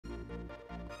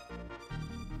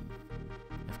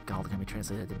gold can be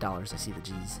translated to dollars. I see the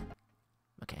G's.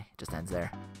 Okay, just ends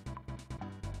there.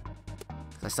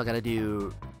 I still gotta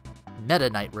do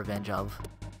Metaknight Revenge of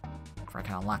before I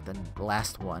can unlock the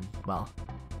last one. Well,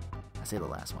 I say the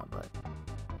last one, but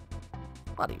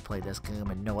a lot of you played this game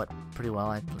and know it pretty well,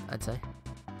 I'd say.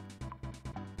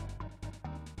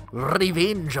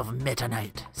 Revenge of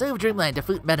Metaknight. Save Dreamland,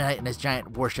 defeat Metaknight and his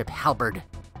giant warship halberd.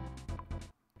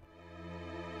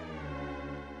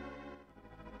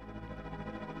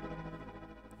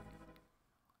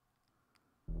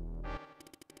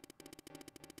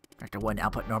 Factor 1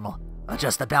 output normal.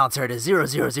 Adjust the balancer to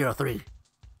 0003.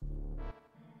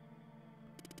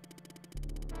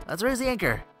 Let's raise the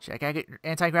anchor. Check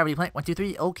anti-gravity plant 1, 2,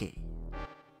 3. Okay.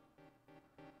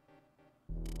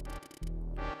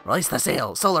 Release the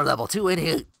sail. Solar level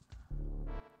 288.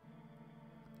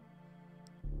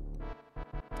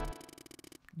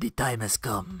 The time has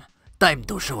come. Time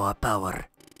to show our power.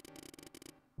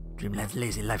 Dreamland's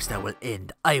lazy lifestyle will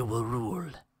end. I will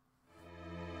rule.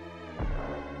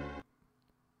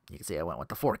 You can see I went with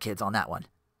the 4 kids on that one.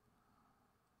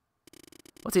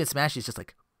 Once he in Smash, he's just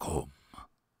like, come.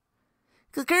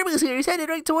 Because Kirby's here, he's headed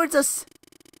right towards us.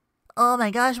 Oh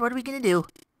my gosh, what are we gonna do?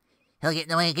 He'll get in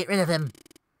the way and get rid of him.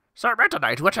 Sir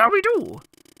Metaknight, what shall we do?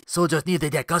 Soldiers near the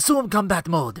deck, assume combat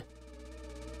mode.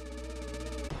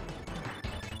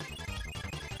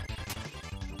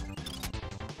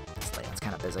 This layout's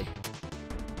kind of busy.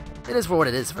 It is for what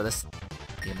it is for this,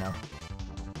 you know.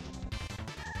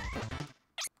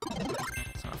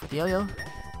 Start off with the yo-yo.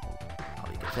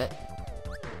 Probably could fit.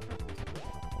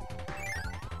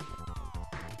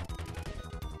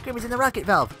 Kirby's in the rocket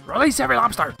valve. Release every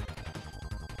lobster.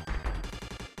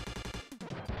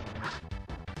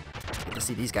 Get to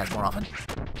see these guys more often.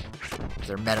 Because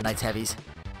they're Metaknights heavies.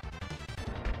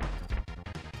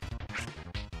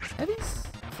 Heavies?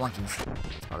 Flunkies.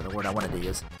 That's probably the word I wanted to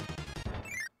use.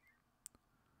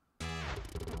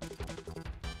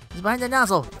 He's behind the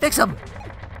nozzle. Fix him!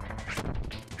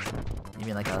 You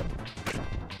mean like a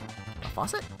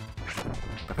faucet?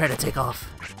 Prepare to take off.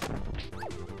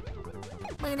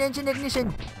 Main engine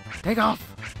ignition! Take off!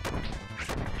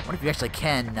 What if you actually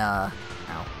can, ow.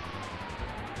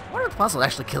 I wonder if it's possible to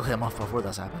actually kill him off before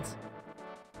this happens.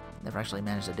 Never actually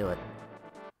managed to do it.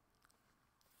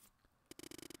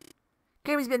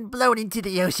 Kirby's been blown into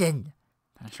the ocean!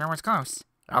 That sure was close.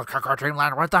 I'll conquer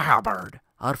Dreamland with the halberd.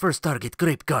 Our first target,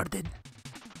 Grape Garden.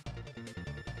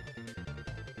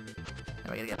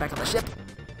 Now we gotta get back on the ship.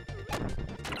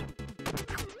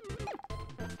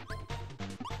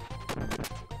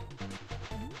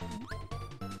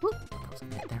 Whoop. I was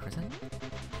gonna hit there for a second.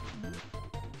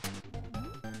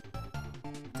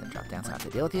 Then drop down so I have to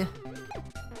deal with you.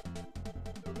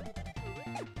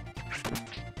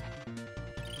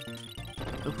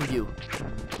 Who are you?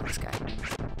 This guy.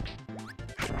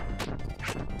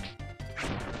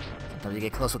 Sometimes you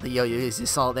get close with the yo-yo, you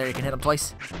saw it there, you can hit him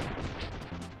twice.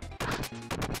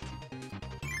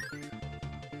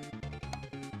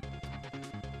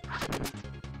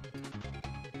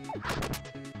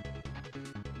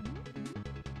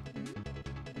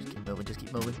 Just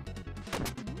keep moving.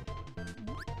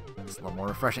 It's a little more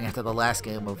refreshing after the last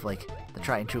game of, like, the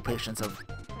try and true patience of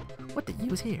what to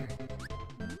use here.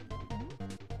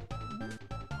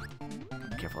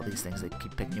 Be careful of these things, they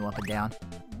keep picking you up and down.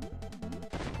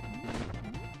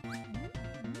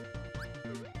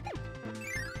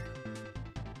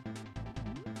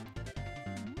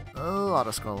 Oh,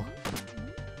 auto scroll.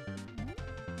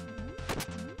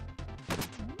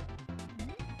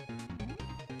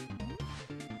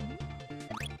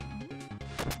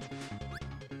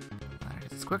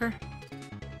 Quicker?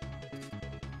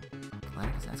 Ladder,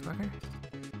 because that's quicker.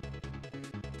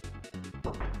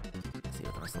 Let's see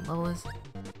what the rest of the level is.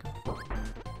 Go.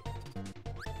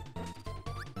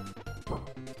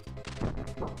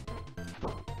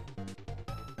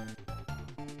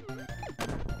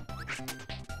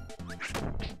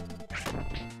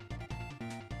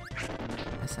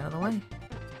 This out of the way.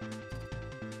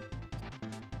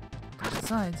 Touch the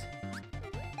sides.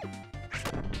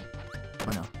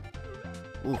 Oh no.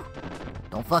 Ooh,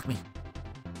 don't fuck me.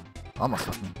 Almost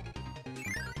fuck me.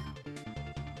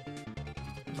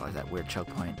 There's always that weird choke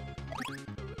point.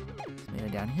 Maybe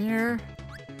down here.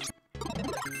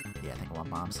 Yeah, I think I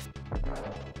want bombs.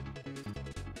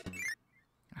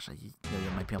 Actually,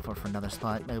 you might be up for another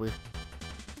spot, maybe.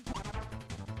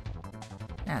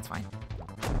 Yeah, it's fine.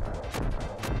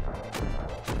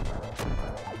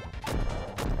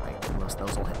 Like, most of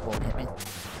those won't hit me.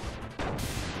 There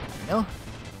we go.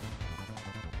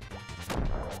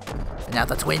 And now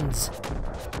the twins.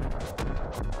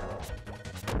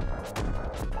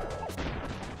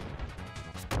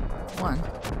 one.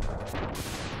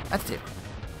 That's two.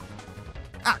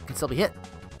 Ah, can still be hit.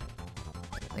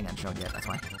 I think I'm showing yet, that's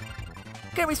why.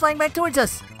 Kirby's flying back towards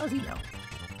us! How does he know?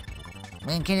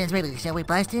 Man, cannon's ready. Shall we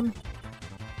blast him?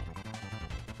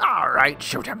 Alright,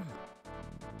 shoot him.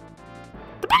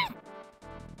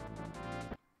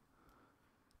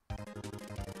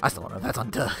 I still don't know if that's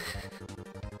on duh.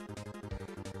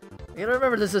 You gotta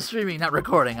remember this is streaming, not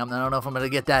recording. I don't know if I'm gonna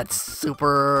get that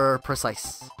super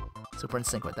precise. Super in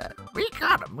sync with that. We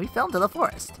got him! We fell into the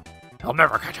forest. He'll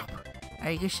never catch up.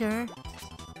 Are you sure?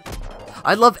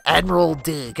 I love Admiral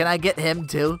D. Can I get him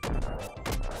too?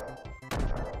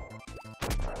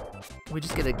 Can we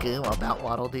just get a goo about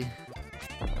Waddle Dee?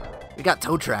 We got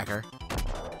Toe Tracker.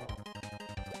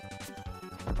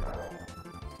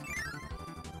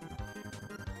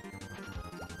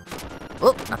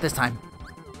 Oh, not this time.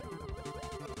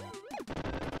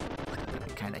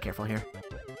 Be kinda careful here.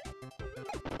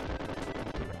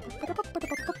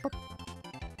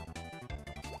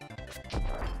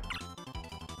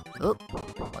 Oh,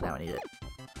 well now I need it.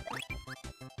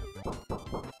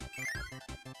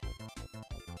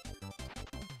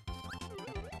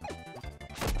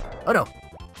 Oh no!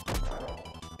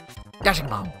 Dashing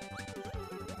bomb!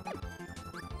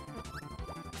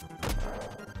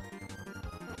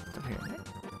 It's up here, right?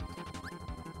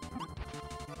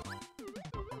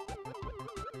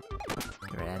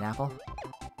 Get rid of that apple.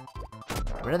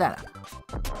 Get rid of that apple.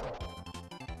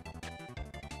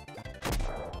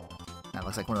 That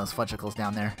looks like one of those fudgicles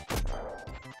down there.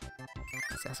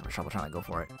 Let's have some trouble trying to go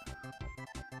for it.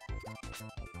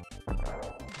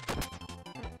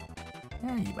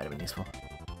 Yeah, you might have been useful.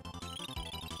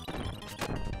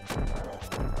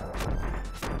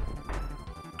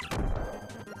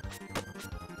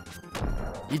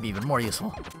 You'd be even more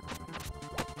useful.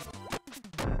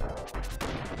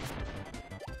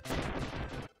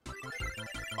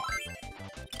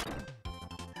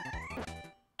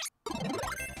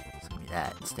 Let's give me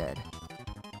that instead.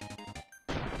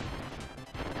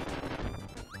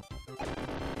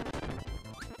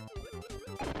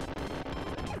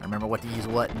 Remember what to use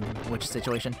what in which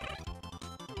situation.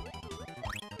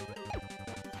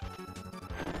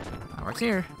 That works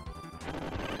here.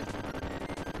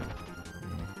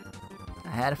 I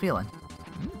had a feeling.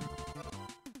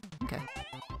 Okay.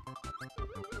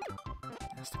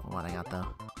 Let's stick with what I got though.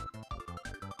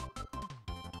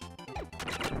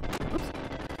 Oops.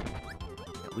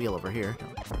 Got a wheel over here.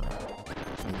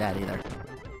 Don't need that either.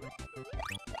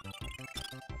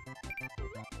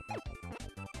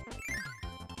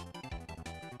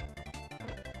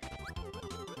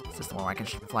 Is this the one where I can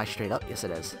fly straight up? Yes,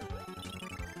 it is.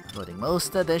 Loading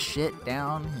most of this shit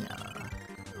down here.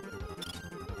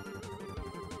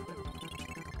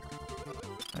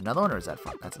 Another one, or is that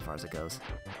far? That's as far as it goes.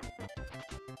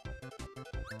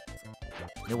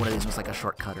 Maybe one of these was like a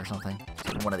shortcut or something.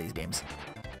 In one of these games.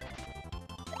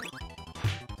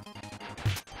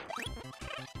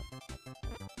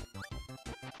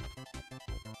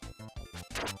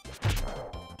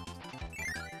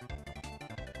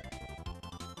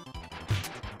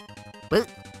 Well,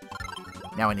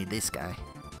 now I need this guy.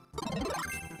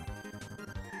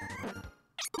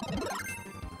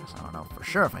 I don't know for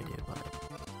sure if I do, but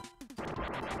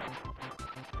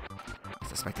I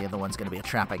suspect the other one's gonna be a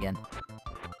trap again.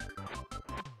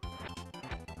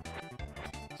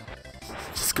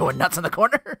 Just going nuts in the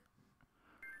corner.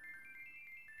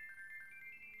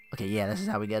 Okay, yeah, this is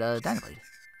how we get a Dynablade.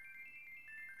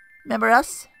 Remember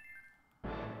us?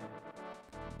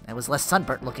 I was less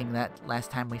sunburnt looking that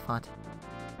last time we fought.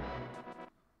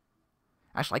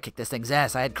 Actually, I kicked this thing's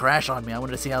ass. I had Crash on me. I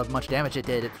wanted to see how much damage it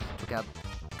did. It took out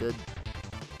good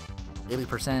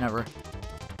 80% of her.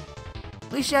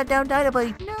 We shot down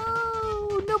Dynablade.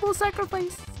 No! Noble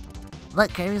sacrifice.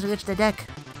 Look, Kirby's reached the deck.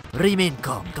 Remain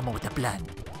calm. Come on with a plan.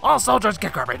 All soldiers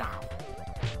get Kirby now.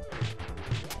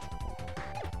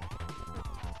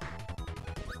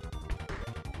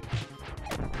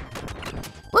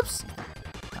 Whoops!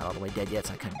 Not all the way dead yet,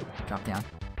 so I couldn't drop down.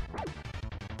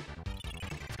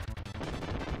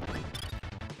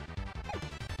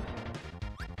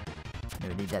 We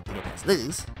need that to get past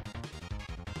these.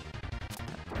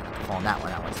 Fall on that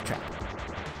one. That one's a trap.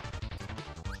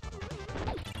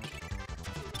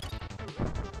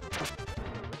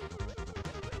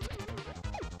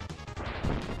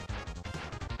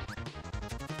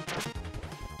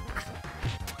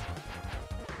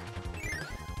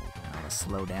 Now let's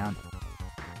slow down.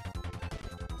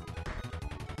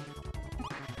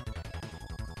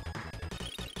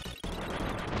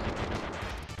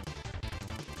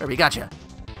 Kirby gotcha.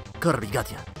 Kirby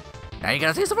gotcha. Now you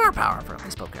gotta see some firepower. For at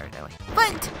least spoke carried that way.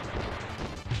 Fight!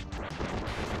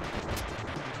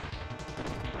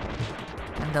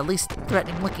 I'm the least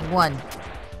threatening looking one.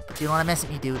 But you don't want to mess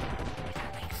with me, dude.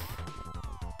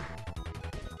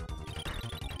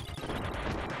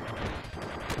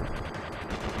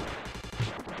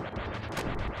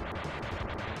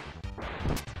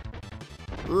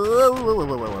 Whoa, whoa, whoa,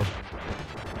 whoa, whoa, whoa.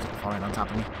 Fall right on top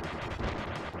of me.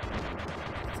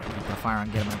 Keep the fire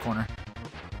and get him in the corner.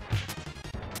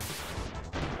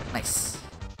 Nice.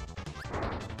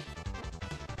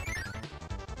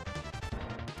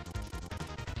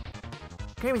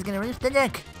 Kirby's gonna release the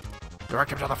deck.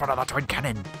 Direct him to the front of the twin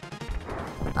cannon.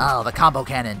 Oh, the combo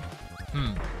cannon.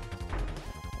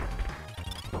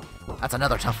 That's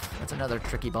another tough. That's another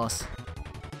tricky boss.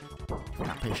 If you're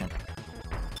not patient.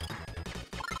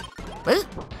 Wait.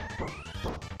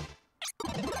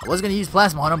 I was gonna use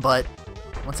plasma on him, but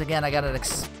once again, I got an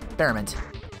experiment.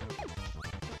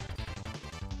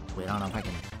 Wait, I don't know if I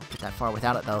can get that far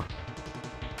without it though.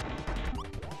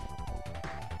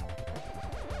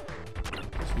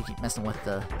 So you keep messing with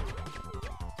the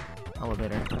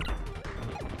elevator.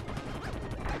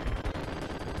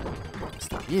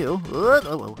 Stop you. Whoa,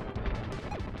 whoa, whoa.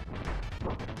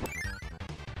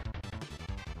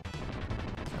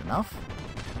 Is that enough?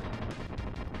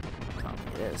 I don't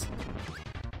think it is.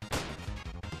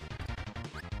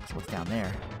 So what's down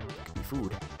there? Could be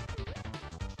food.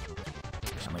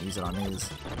 I'm gonna use it on these.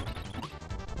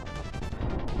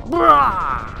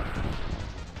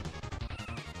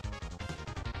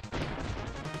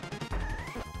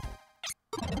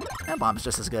 That bomb's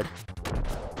just as good. I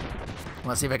want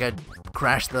to see if I could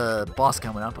crash the boss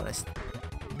coming up, but I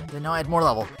didn't know I had more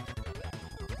level.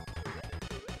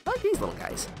 I like these little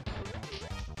guys.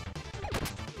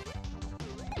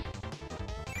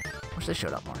 Wish they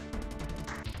showed up more.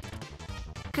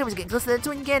 Kirby's getting close to the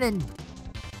twin cannon.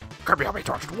 Kirby, I'll be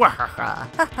torched.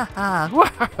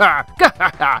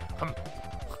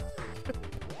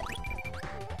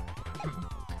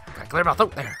 Gotta clear my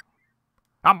throat there.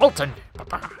 I'm molten.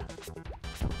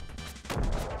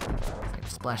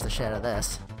 Splash the shit out of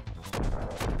this.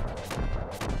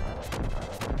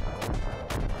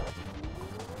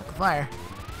 The fire.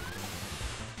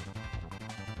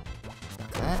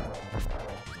 Stop that.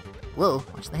 Whoa,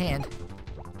 watch the hand.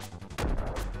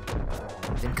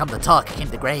 Didn't come to talk, it came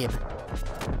to grab.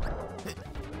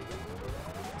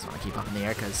 Just want to keep up in the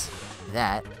air because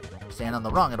that, stand on the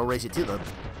rung, it'll raise you to the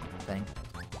thing.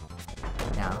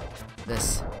 Now,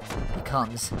 this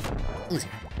becomes easier.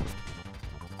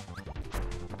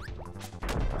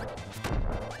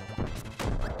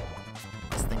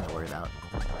 This thing to worry about.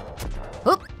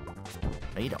 Oop!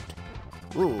 No, you don't.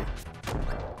 Ooh.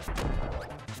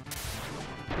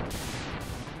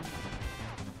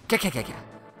 K.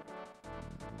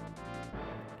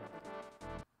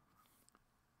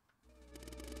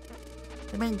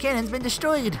 The main cannon's been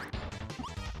destroyed!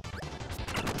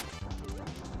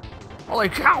 Holy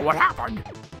cow, what happened?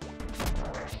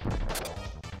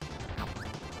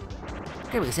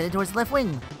 Okay, we're headed towards the left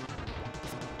wing.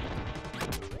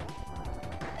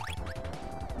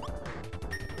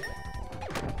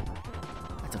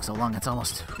 That took so long, it's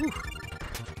almost... Whew.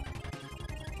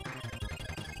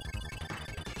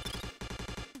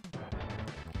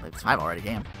 It's 5 already,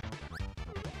 damn.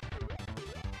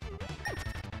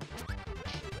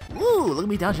 Ooh, look at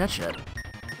me dodge that shit.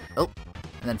 Oh,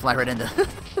 and then fly right into...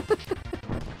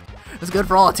 It was good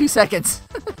for all of 2 seconds.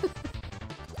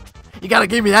 You gotta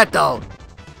give me that, though.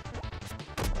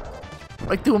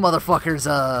 Like two motherfuckers,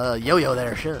 yo-yo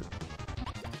there, shit.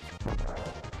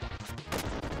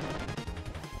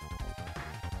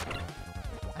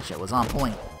 That shit was on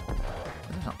point. Is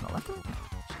there something left of it?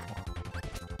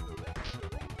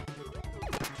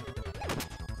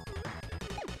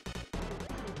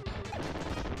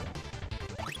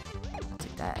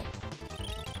 Take that.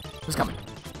 Who's coming?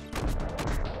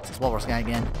 It's this Walrus guy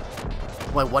again.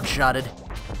 Boy, one-shotted.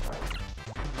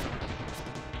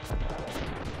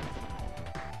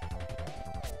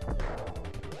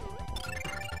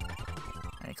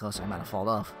 Any closer, I might have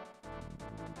fallen off.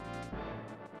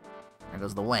 There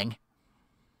goes the wing.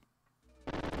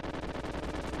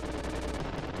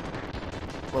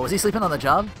 Well, was he sleeping on the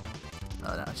job?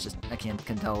 Oh no, it's just, I can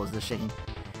tell it was the shaking.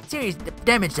 Serious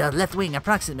damage to left wing,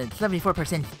 approximate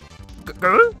 74%.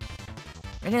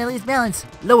 We're gonna lose balance.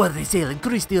 Lower the sail,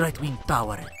 increase the right wing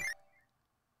power.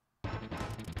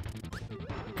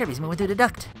 Kirby's moving through the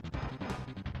duct.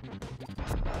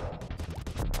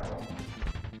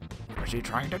 What's he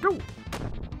trying to do?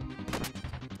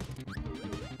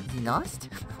 Is he lost?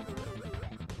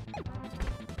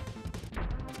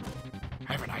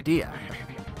 I have an idea.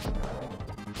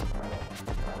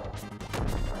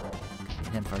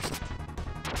 Get him first.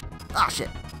 Ah, shit.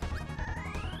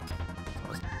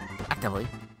 actively.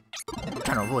 I'm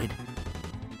trying to avoid.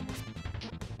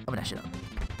 Open that shit up.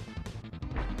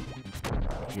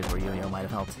 Here's where Yo-Yo might have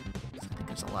helped. I think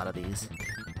there's a lot of these.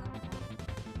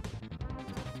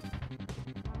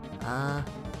 Bomb.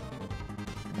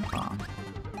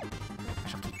 I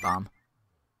shall keep bomb.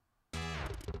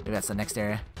 Maybe that's the next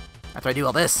area. After I do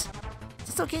all this. Is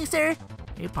this okay, sir?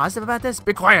 Are you positive about this?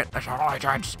 Be quiet. It's your only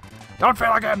chance. Don't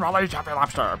fail again, Raleigh Happy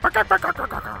Lobster.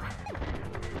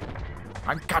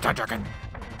 I'm Captain Chicken.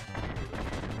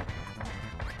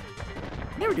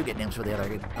 Never do get names for the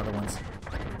other ones.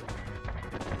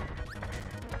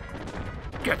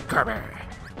 Get Kirby.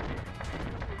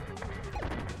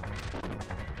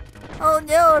 Oh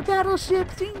no, our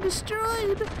battleship's being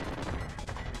destroyed!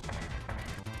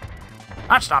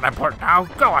 That's not important now.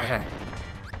 Go ahead.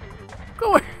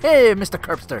 Go ahead, Mr.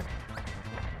 Curbster.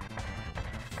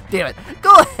 Damn it.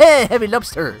 Go ahead, Heavy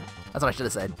Lobster. That's what I should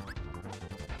have said.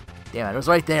 Damn it, it was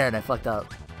right there and I fucked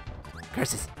up.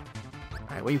 Curses.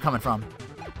 Alright, where are you coming from?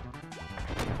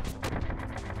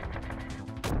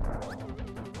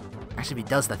 Actually, if he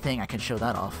does the thing, I can show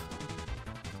that off.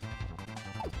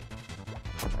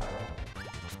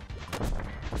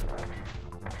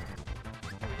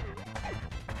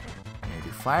 You're gonna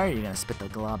do fire, or you're gonna spit the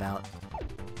glob out?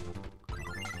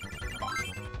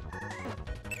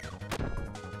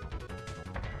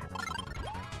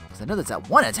 Because I know that's that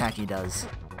one attack he does.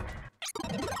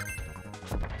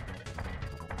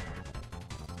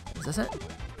 Is this it?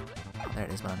 Oh, there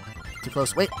it is, man. Too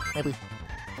close. Wait, maybe.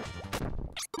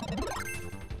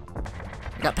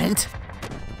 I got paint.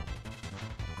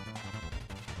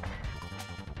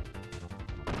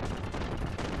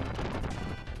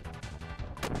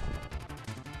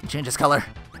 He changed his color.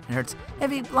 It hurts.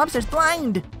 Heavy Lobster's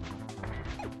blind.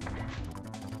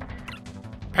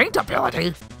 Paint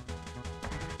ability.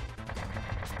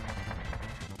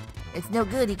 It's no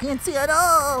good. He can't see at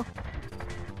all.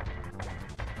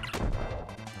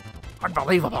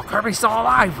 Unbelievable. Kirby's still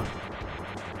alive.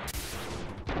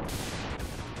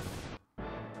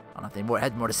 I don't know if they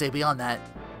had more to say beyond that.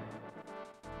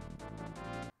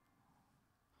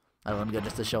 I let him go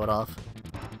just to show it off.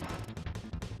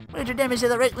 Major damage to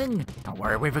the right wing. Don't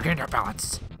worry, we've regained our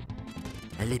balance.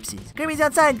 Ellipses. Kirby's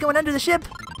outside, going under the ship.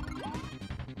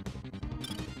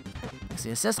 That's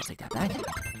the assist. I'll take that back.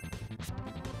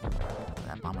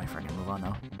 That bomb might freaking move on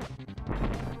though.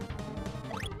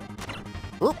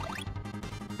 Oop.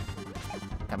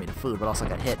 Got me the food, but also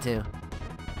got hit too.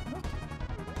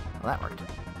 Well, that worked.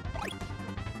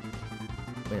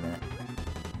 Wait a minute.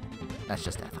 That's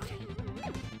just death. Okay.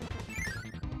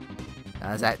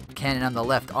 As that cannon on the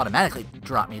left automatically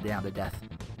dropped me down to death.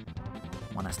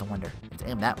 One has to wonder. It's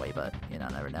aimed that way, but you know,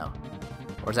 never know.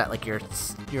 Or is that like your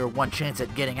one chance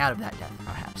at getting out of that death,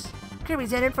 perhaps?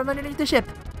 Kirby's entered from underneath the ship.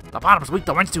 The bottom's weak,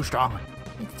 the wind's too strong.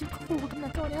 It's too cold. I'm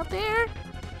not going out there.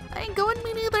 I ain't going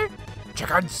me neither.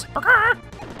 Chickens.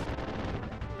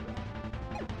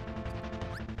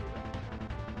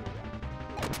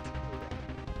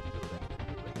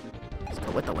 Let's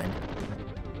go with the wind.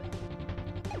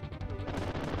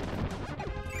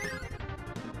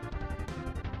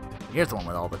 Here's the one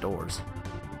with all the doors.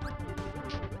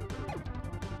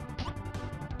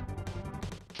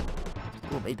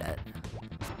 Who made that?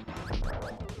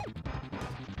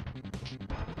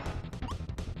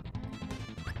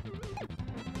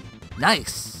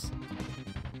 Nice!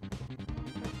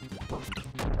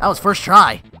 That was first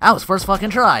try. That was first fucking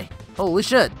try. Holy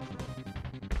shit.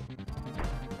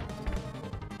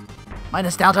 My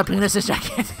nostalgia penis is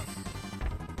gigantic.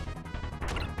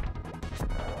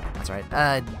 That's right.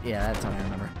 Yeah, that's what I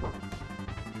remember.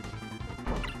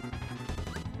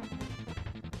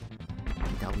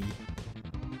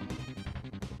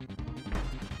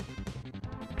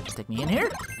 Stick me in here?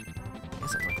 I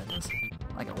guess that's what that is.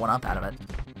 I got one up out of it.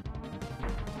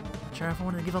 Not sure if I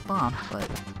wanted to give up bomb, but...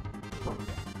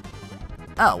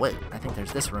 Oh, wait. I think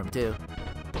there's this room, too.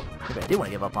 Maybe I do want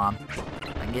to give up bomb.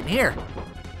 I can get in here.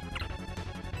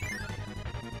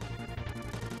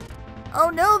 Oh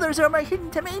no, those are my hidden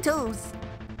tomatoes!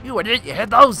 You idiot, you hid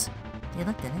those? They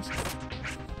look delicious.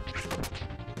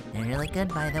 They're really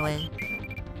good, by the way.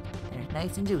 They're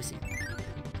nice and juicy.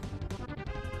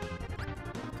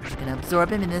 I'm just gonna absorb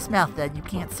them in this mouth that you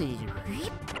can't see.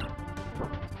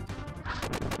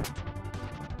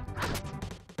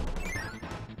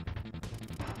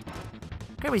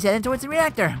 Kirby's heading towards the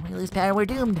reactor. We lose power, we're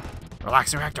doomed.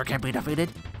 Relax, the reactor can't be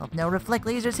defeated. Hope no reflect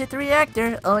lasers hit the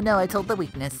reactor. Oh no, I told the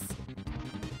weakness.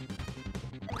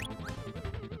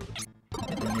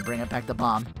 Let me bring it back the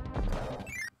bomb.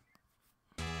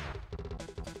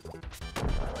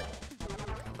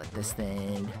 Let this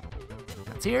thing...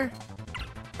 That's here.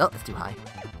 Oh, that's too high.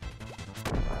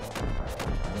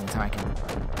 The only time I can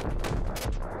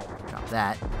drop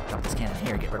that, drop this cannon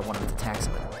here, get rid of one of its attacks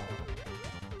with it.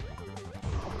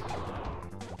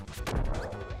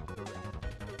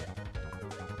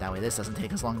 That way this doesn't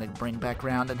take as long to bring back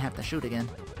around and have to shoot again.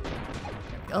 There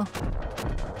we go.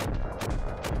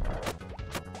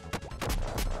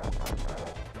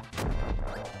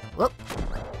 Whoop!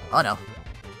 Oh no.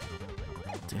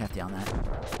 Too hefty on that.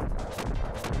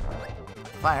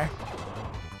 Fire.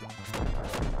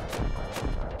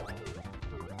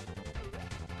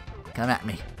 Come at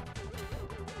me.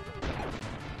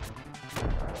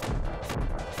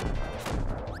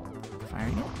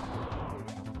 Firing it.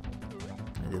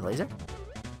 Gonna do the laser.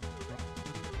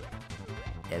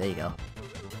 Yeah, there you go.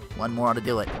 One more ought to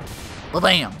do it.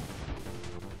 Ba-bam!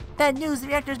 Bad news, the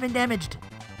reactor's been damaged.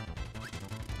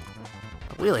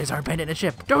 The wheelies aren't painting a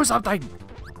ship. Do something!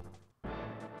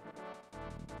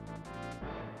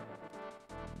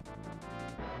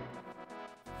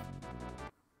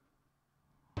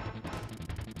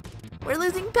 We're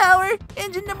losing power!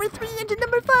 Engine number 3, engine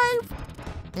number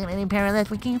 5! Don't any power left,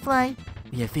 we can't fly.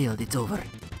 We have failed, it's over.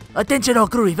 Attention all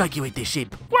crew, evacuate this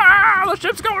ship. Wow, the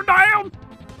ship's going down!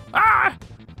 Ah!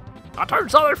 I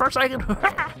turned southern for a second.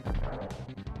 That's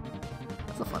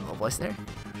a fun little voice there.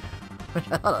 I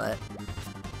thought of that.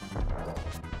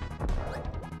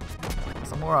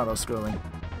 Some more auto-scrolling.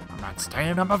 I'm not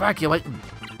staying, I'm evacuating.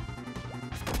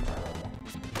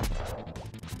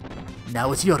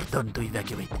 Now it's your turn to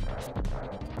evacuate.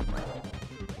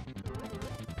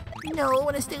 No, I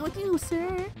want to stay with you,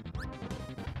 sir.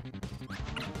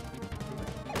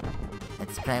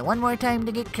 Let's try one more time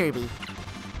to get Kirby.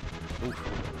 Ooh,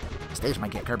 stage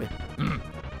might get Kirby.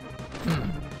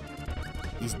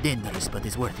 He's dangerous, but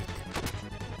it's worth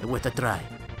it. Worth a try.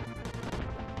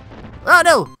 Oh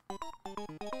no!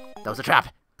 That was a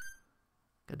trap.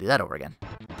 Gotta do that over again.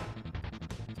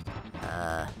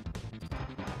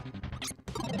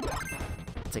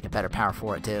 Take a better power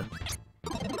for it too. Do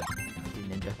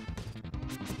ninja.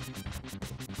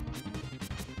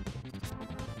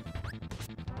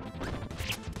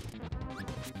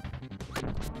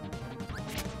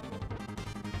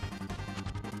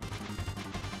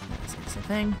 Same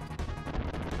thing.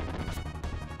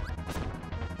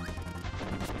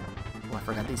 Oh, I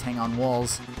forgot these hang on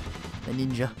walls. The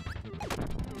ninja.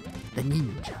 The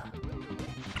ninja.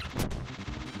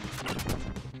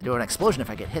 Do an explosion if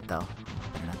I get hit though.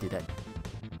 Better not do that.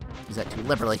 Use that too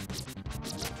liberally.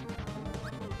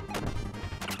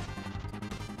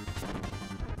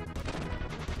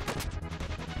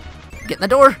 Get in the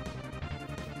door!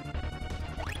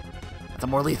 That's a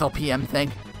more lethal PM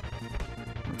thing.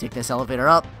 Let me take this elevator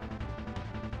up.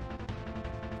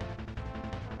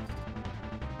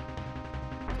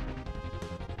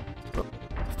 Oh,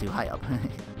 it's too high up.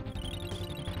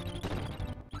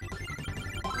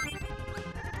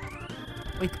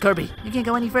 Wait, Kirby, you can't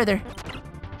go any further.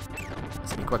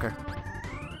 Let's be quicker.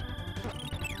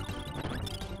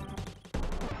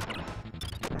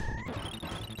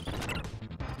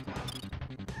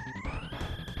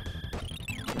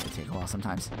 They take a while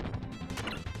sometimes.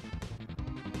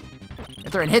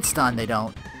 If they're in hit stun, they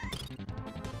don't.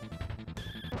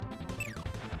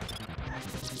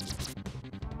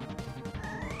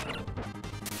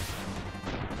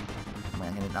 I'm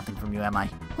gonna get nothing from you, am I?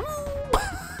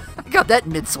 Got that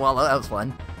mid-swallow, that was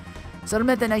fun. So to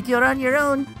Metaknights, you're on your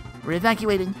own. We're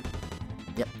evacuating.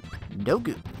 Yep, no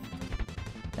good.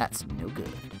 That's no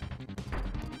good.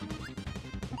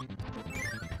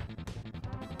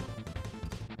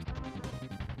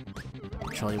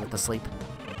 Control you with the sleep.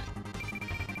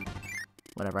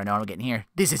 Whatever, I know I'm getting here.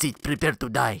 This is it, prepare to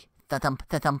die. Ta-thump,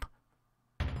 ta-thump.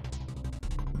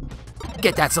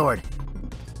 Get that sword.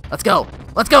 Let's go,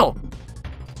 let's go!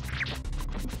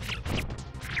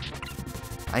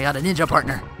 I got a ninja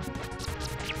partner.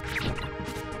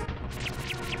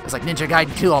 It's like Ninja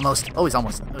Gaiden 2 almost. Oh, he's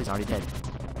almost. Oh, he's already dead.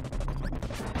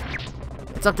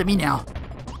 It's up to me now.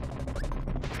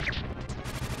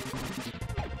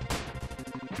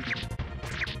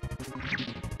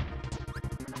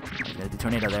 Got the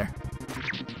tornado there.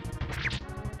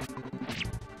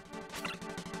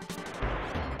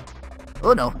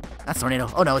 Oh no, that's tornado.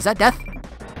 Oh no, is that death?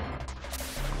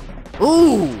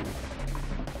 Ooh,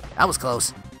 that was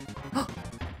close.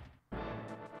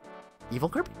 Evil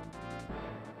Kirby.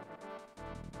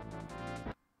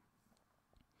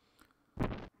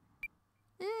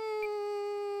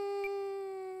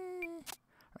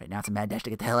 Alright, now it's a mad dash to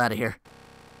get the hell out of here.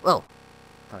 Whoa.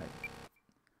 Not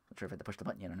sure if I had to push the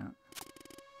button yet or not.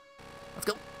 Let's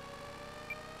go.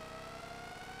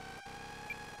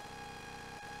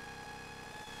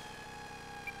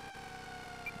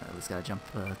 least gotta jump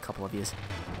a couple of yous.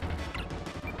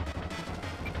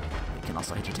 It can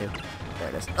also hit you too. There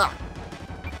it is. Ah!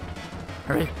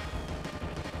 Hurry!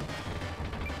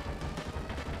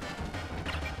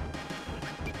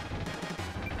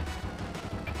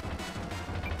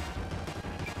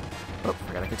 Oh,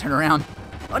 forgot I could turn around.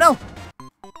 Oh no!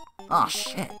 Oh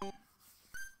shit.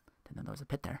 Didn't know there was a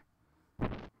pit there. Was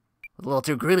a little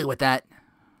too greedy with that.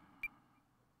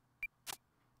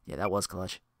 Yeah, that was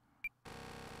clutch.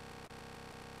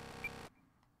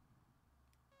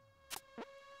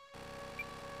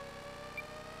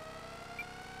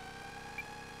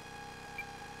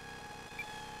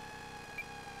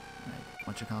 Alright,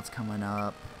 what you call it's coming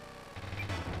up.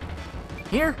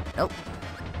 Here? Nope.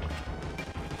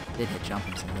 Did hit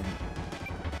jumping, so I didn't.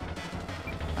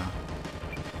 Oh.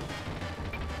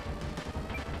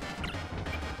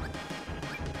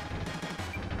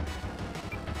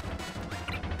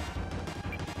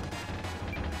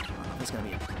 Oh, this is gonna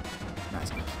be. No, it's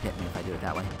gonna hit me if I do it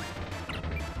that way.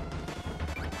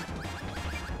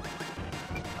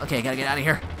 Okay, gotta get out of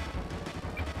here.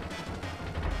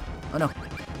 Oh no.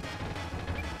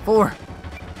 4,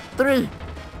 3.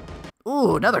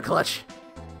 Ooh, another clutch.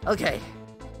 Okay.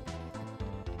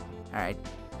 Alright.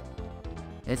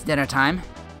 It's dinner time.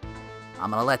 I'm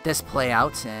gonna let this play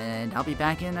out, and I'll be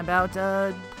back in about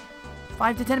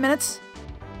 5 to 10 minutes.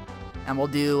 And we'll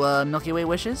do Milky Way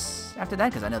Wishes after that,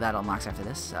 because I know that unlocks after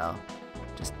this, so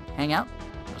just hang out.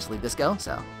 I'll just leave this go,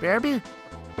 so BRB.